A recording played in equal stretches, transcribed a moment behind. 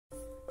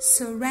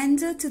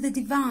Surrender to the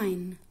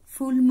divine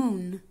full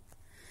moon.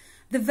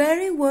 The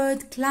very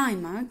word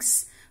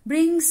climax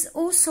brings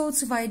all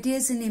sorts of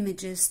ideas and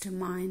images to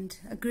mind,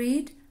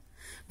 agreed?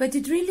 But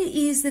it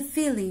really is the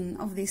feeling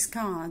of this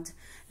card.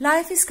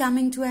 Life is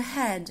coming to a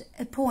head,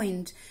 a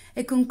point,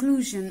 a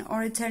conclusion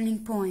or a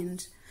turning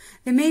point.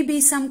 There may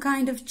be some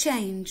kind of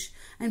change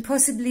and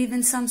possibly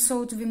even some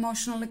sort of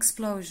emotional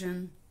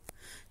explosion.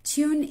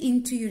 Tune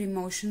into your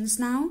emotions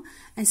now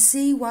and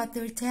see what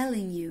they're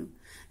telling you.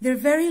 They're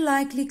very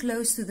likely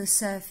close to the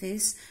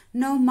surface,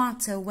 no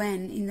matter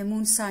when in the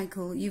moon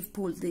cycle you've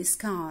pulled this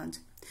card.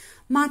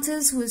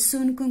 Matters will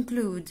soon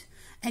conclude,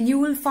 and you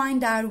will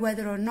find out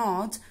whether or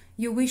not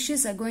your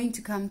wishes are going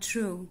to come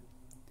true.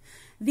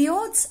 The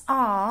odds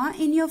are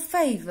in your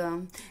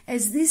favor,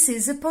 as this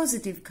is a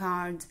positive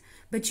card,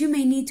 but you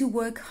may need to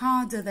work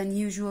harder than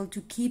usual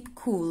to keep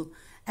cool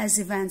as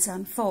events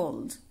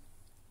unfold.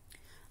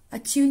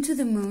 Attune to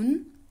the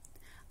moon.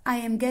 I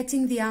am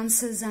getting the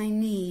answers I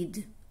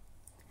need.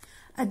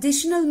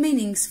 Additional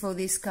meanings for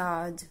this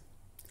card.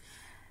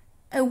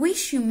 A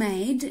wish you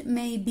made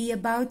may be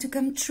about to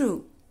come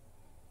true.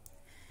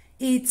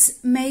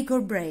 It's make or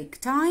break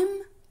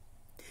time.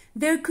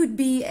 There could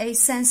be a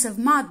sense of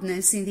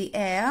madness in the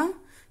air.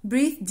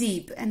 Breathe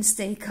deep and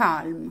stay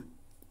calm.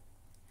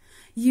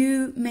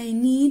 You may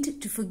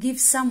need to forgive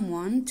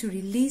someone to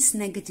release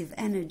negative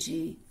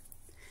energy.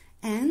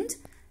 And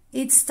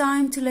it's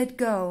time to let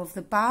go of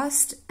the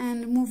past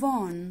and move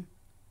on.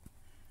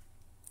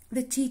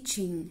 The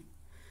teaching.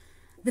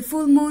 The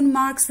full moon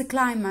marks the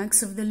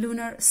climax of the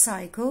lunar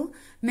cycle,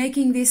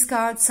 making this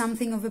card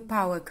something of a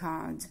power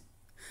card.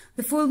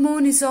 The full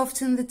moon is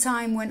often the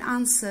time when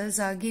answers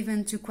are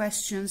given to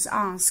questions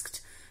asked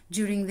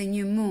during the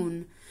new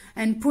moon,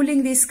 and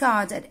pulling this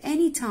card at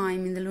any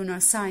time in the lunar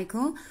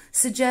cycle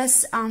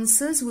suggests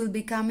answers will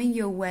be coming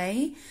your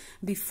way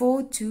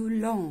before too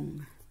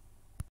long.